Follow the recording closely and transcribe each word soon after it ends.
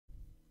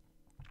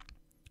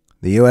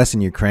The U.S.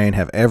 and Ukraine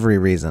have every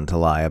reason to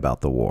lie about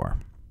the war.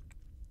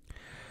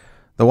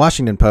 The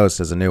Washington Post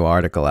has a new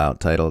article out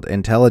titled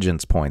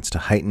 "Intelligence Points to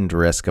Heightened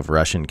Risk of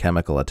Russian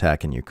Chemical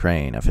Attack in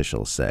Ukraine,"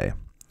 officials say.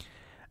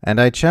 And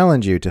I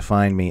challenge you to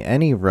find me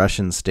any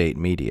Russian state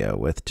media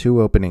with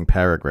two opening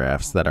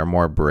paragraphs that are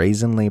more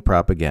brazenly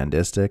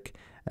propagandistic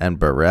and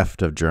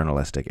bereft of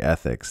journalistic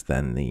ethics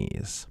than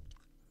these.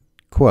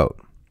 Quote,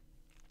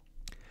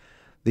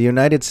 "The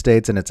United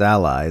States and its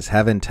allies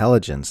have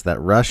intelligence that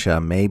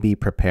Russia may be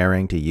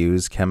preparing to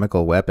use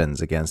chemical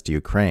weapons against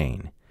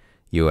Ukraine,"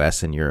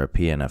 U.S. and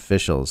European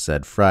officials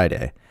said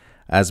Friday,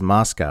 as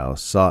Moscow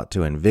sought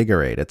to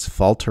invigorate its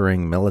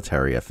faltering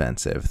military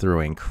offensive through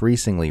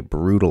increasingly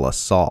brutal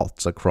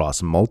assaults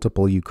across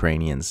multiple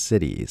Ukrainian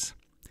cities.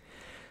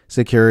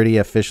 Security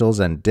officials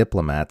and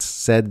diplomats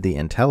said the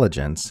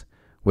intelligence,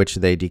 which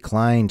they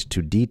declined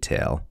to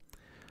detail,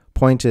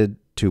 pointed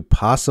to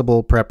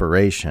possible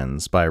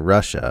preparations by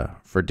Russia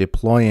for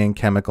deploying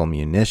chemical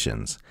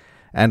munitions,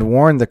 and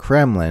warned the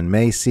Kremlin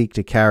may seek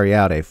to carry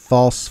out a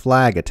false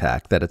flag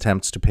attack that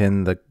attempts to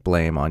pin the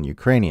blame on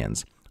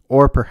Ukrainians,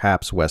 or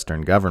perhaps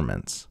Western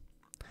governments.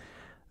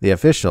 The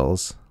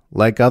officials,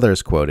 like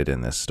others quoted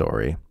in this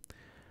story,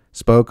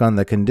 spoke on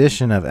the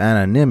condition of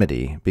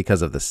anonymity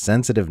because of the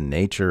sensitive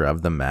nature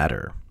of the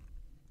matter.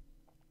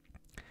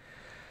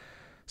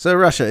 So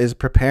Russia is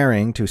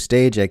preparing to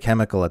stage a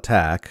chemical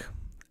attack,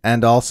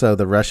 and also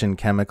the Russian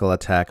chemical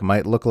attack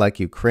might look like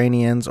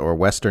Ukrainians or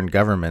Western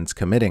governments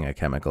committing a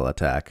chemical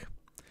attack.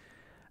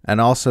 And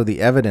also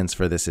the evidence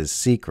for this is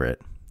secret,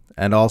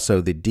 and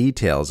also the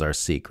details are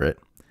secret,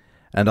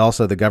 and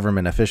also the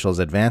government officials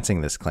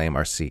advancing this claim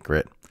are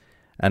secret,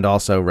 and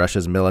also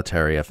Russia's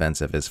military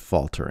offensive is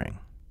faltering.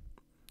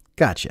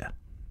 Gotcha.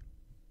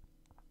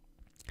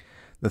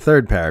 The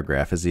third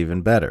paragraph is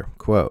even better.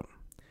 Quote,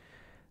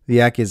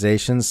 "The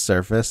accusations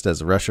surfaced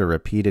as Russia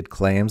repeated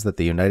claims that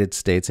the United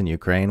States and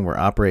Ukraine were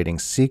operating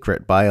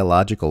secret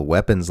biological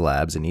weapons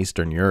labs in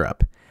Eastern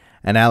Europe,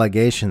 an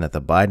allegation that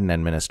the Biden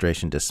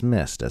administration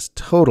dismissed as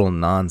total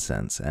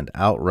nonsense and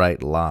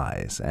outright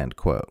lies," end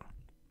quote.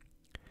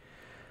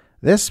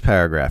 This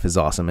paragraph is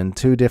awesome in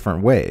two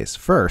different ways.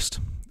 First,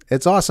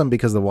 it's awesome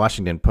because the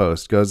Washington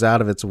Post goes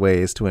out of its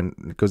way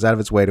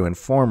to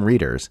inform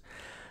readers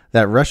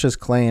that Russia's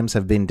claims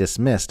have been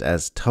dismissed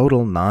as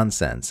total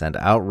nonsense and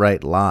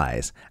outright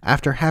lies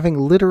after having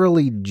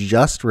literally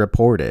just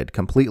reported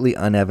completely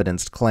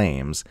unevidenced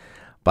claims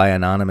by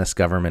anonymous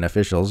government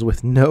officials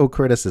with no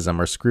criticism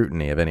or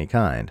scrutiny of any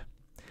kind.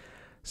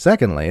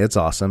 Secondly, it's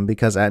awesome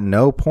because at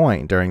no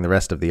point during the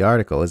rest of the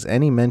article is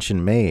any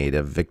mention made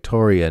of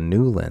Victoria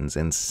Nuland's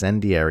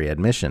incendiary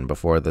admission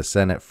before the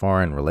Senate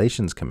Foreign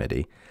Relations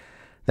Committee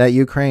that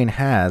Ukraine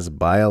has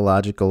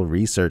biological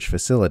research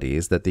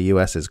facilities that the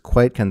U.S. is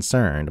quite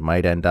concerned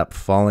might end up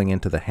falling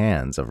into the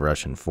hands of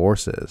Russian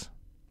forces.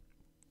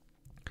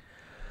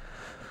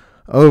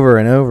 Over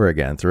and over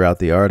again throughout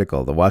the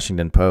article, the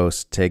Washington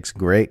Post takes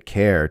great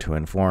care to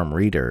inform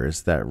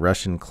readers that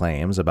Russian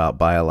claims about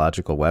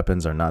biological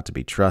weapons are not to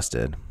be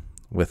trusted,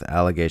 with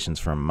allegations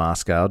from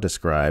Moscow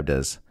described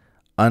as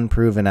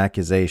unproven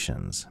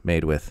accusations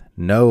made with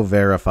no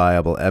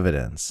verifiable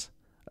evidence,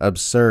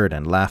 absurd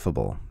and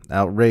laughable,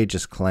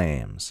 outrageous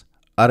claims,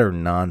 utter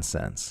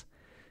nonsense,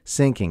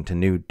 sinking to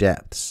new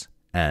depths,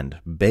 and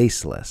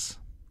baseless.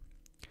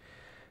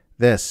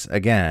 This,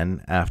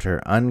 again,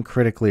 after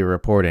uncritically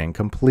reporting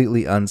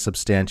completely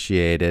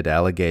unsubstantiated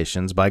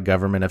allegations by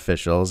government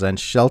officials and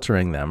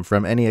sheltering them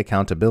from any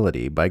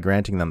accountability by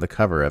granting them the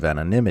cover of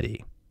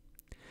anonymity.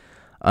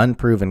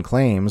 Unproven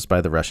claims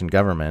by the Russian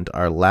government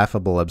are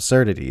laughable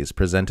absurdities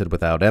presented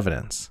without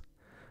evidence.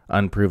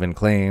 Unproven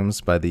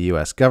claims by the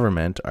U.S.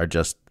 government are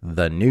just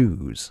the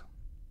news.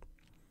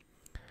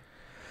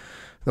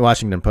 The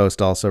Washington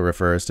Post also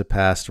refers to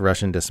past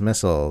Russian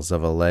dismissals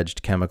of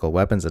alleged chemical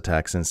weapons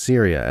attacks in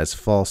Syria as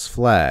false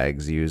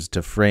flags used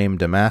to frame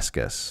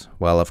Damascus,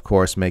 while of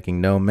course making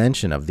no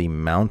mention of the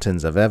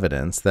mountains of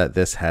evidence that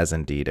this has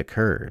indeed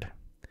occurred.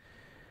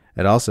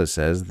 It also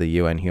says the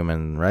UN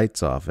Human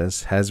Rights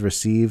Office has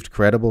received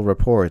credible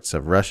reports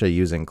of Russia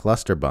using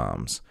cluster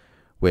bombs,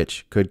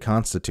 which could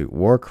constitute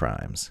war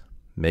crimes,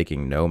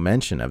 making no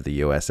mention of the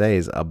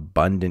USA's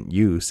abundant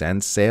use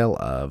and sale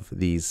of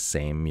these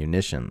same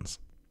munitions.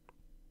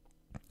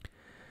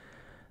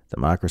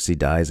 Democracy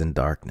dies in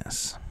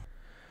darkness.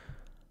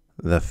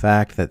 The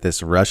fact that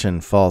this Russian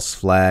false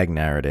flag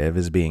narrative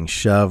is being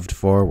shoved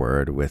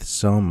forward with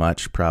so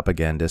much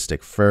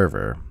propagandistic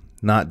fervor,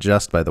 not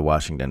just by the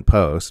Washington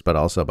Post, but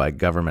also by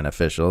government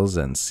officials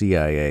and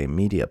CIA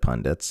media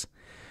pundits,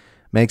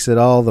 makes it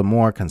all the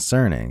more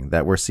concerning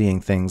that we're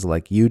seeing things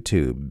like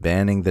YouTube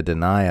banning the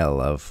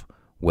denial of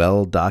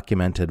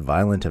well-documented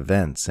violent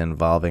events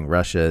involving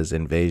Russia's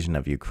invasion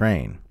of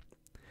Ukraine.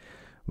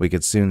 We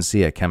could soon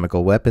see a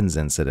chemical weapons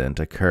incident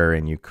occur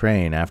in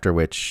Ukraine, after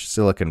which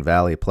Silicon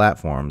Valley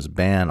platforms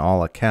ban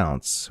all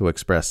accounts who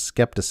express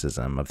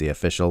skepticism of the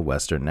official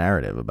Western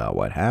narrative about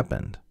what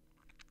happened.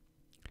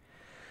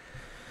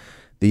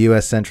 The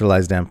U.S.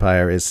 centralized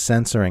empire is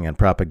censoring and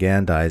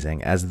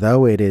propagandizing as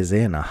though it is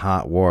in a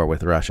hot war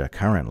with Russia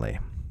currently.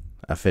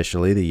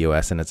 Officially, the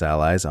U.S. and its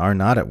allies are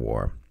not at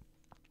war,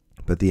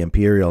 but the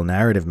imperial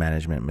narrative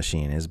management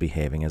machine is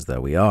behaving as though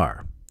we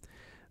are.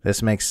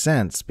 This makes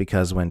sense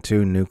because when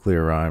two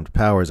nuclear-armed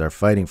powers are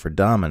fighting for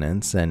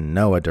dominance and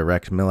know a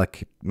direct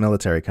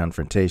military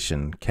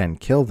confrontation can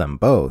kill them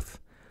both,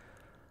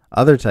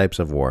 other types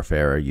of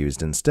warfare are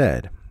used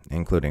instead,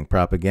 including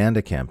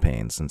propaganda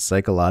campaigns and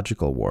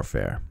psychological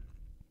warfare.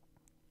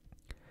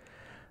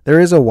 There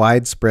is a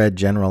widespread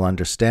general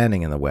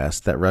understanding in the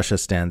West that Russia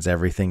stands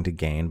everything to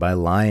gain by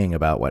lying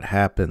about what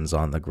happens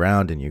on the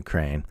ground in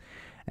Ukraine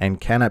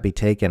and cannot be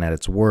taken at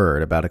its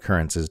word about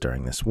occurrences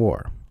during this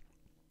war.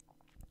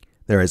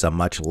 There is a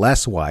much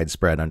less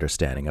widespread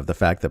understanding of the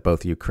fact that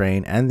both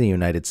Ukraine and the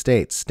United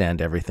States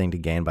stand everything to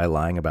gain by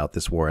lying about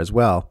this war as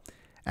well,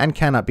 and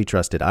cannot be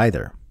trusted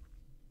either.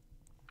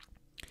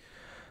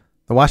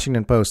 The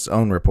Washington Post's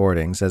own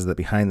reporting says that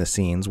behind the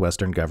scenes,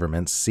 Western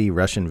governments see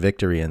Russian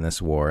victory in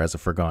this war as a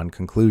foregone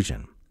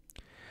conclusion.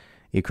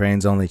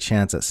 Ukraine's only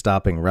chance at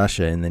stopping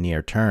Russia in the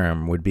near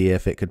term would be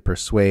if it could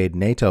persuade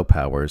NATO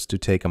powers to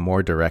take a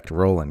more direct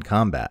role in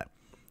combat,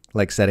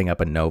 like setting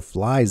up a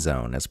no-fly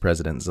zone, as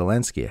President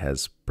Zelensky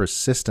has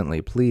persistently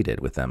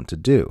pleaded with them to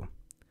do.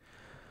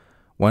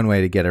 One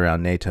way to get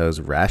around NATO's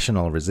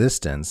rational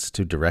resistance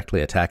to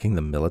directly attacking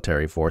the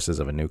military forces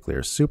of a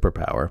nuclear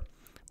superpower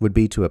would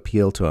be to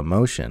appeal to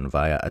emotion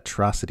via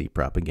atrocity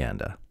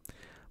propaganda,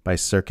 by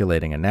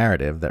circulating a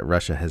narrative that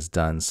Russia has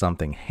done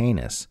something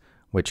heinous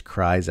which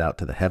cries out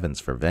to the heavens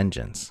for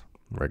vengeance,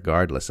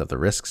 regardless of the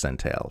risks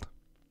entailed.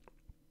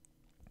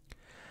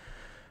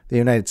 The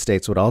United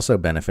States would also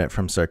benefit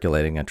from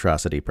circulating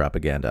atrocity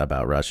propaganda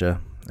about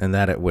Russia, in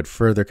that it would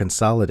further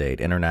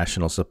consolidate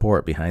international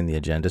support behind the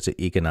agenda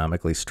to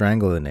economically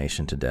strangle the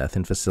nation to death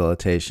in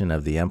facilitation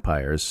of the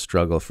empire's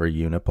struggle for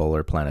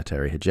unipolar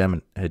planetary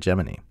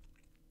hegemony.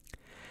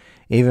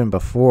 Even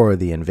before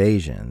the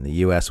invasion, the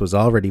U.S. was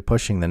already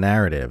pushing the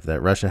narrative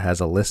that Russia has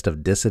a list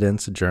of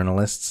dissidents,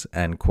 journalists,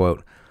 and,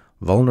 quote,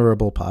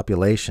 vulnerable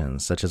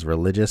populations such as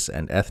religious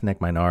and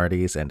ethnic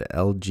minorities and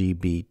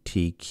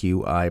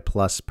LGBTQI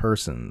plus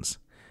persons,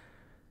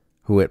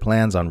 who it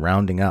plans on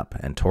rounding up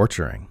and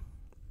torturing.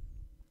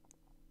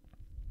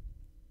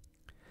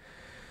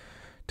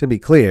 To be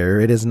clear,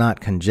 it is not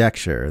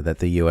conjecture that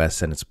the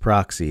U.S. and its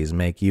proxies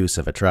make use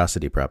of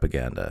atrocity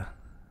propaganda.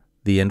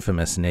 The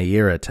infamous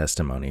Nayera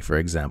testimony, for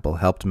example,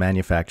 helped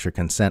manufacture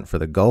consent for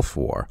the Gulf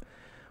War,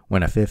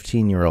 when a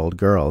 15-year-old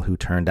girl who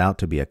turned out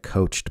to be a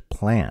coached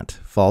plant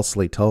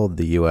falsely told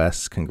the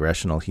U.S.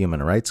 Congressional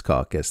Human Rights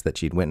Caucus that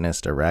she'd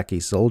witnessed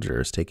Iraqi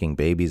soldiers taking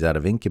babies out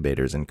of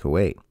incubators in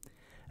Kuwait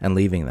and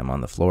leaving them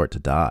on the floor to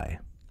die.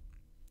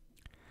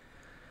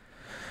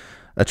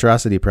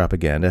 Atrocity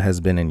propaganda has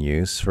been in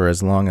use for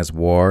as long as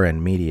war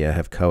and media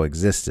have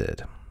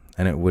coexisted,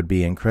 and it would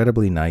be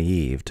incredibly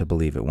naive to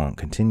believe it won't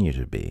continue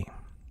to be,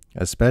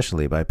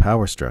 especially by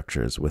power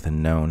structures with a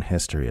known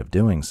history of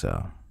doing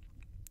so.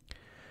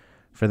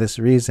 For this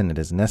reason, it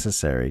is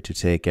necessary to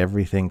take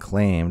everything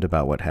claimed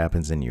about what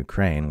happens in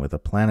Ukraine with a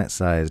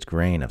planet-sized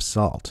grain of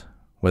salt,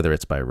 whether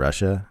it's by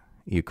Russia,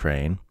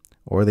 Ukraine,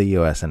 or the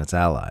U.S. and its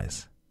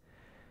allies.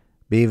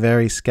 Be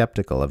very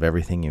skeptical of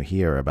everything you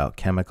hear about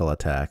chemical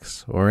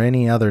attacks or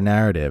any other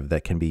narrative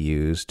that can be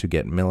used to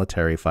get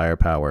military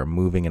firepower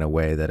moving in a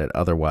way that it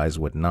otherwise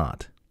would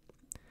not.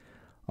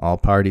 All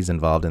parties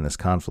involved in this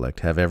conflict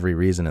have every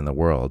reason in the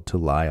world to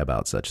lie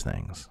about such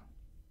things.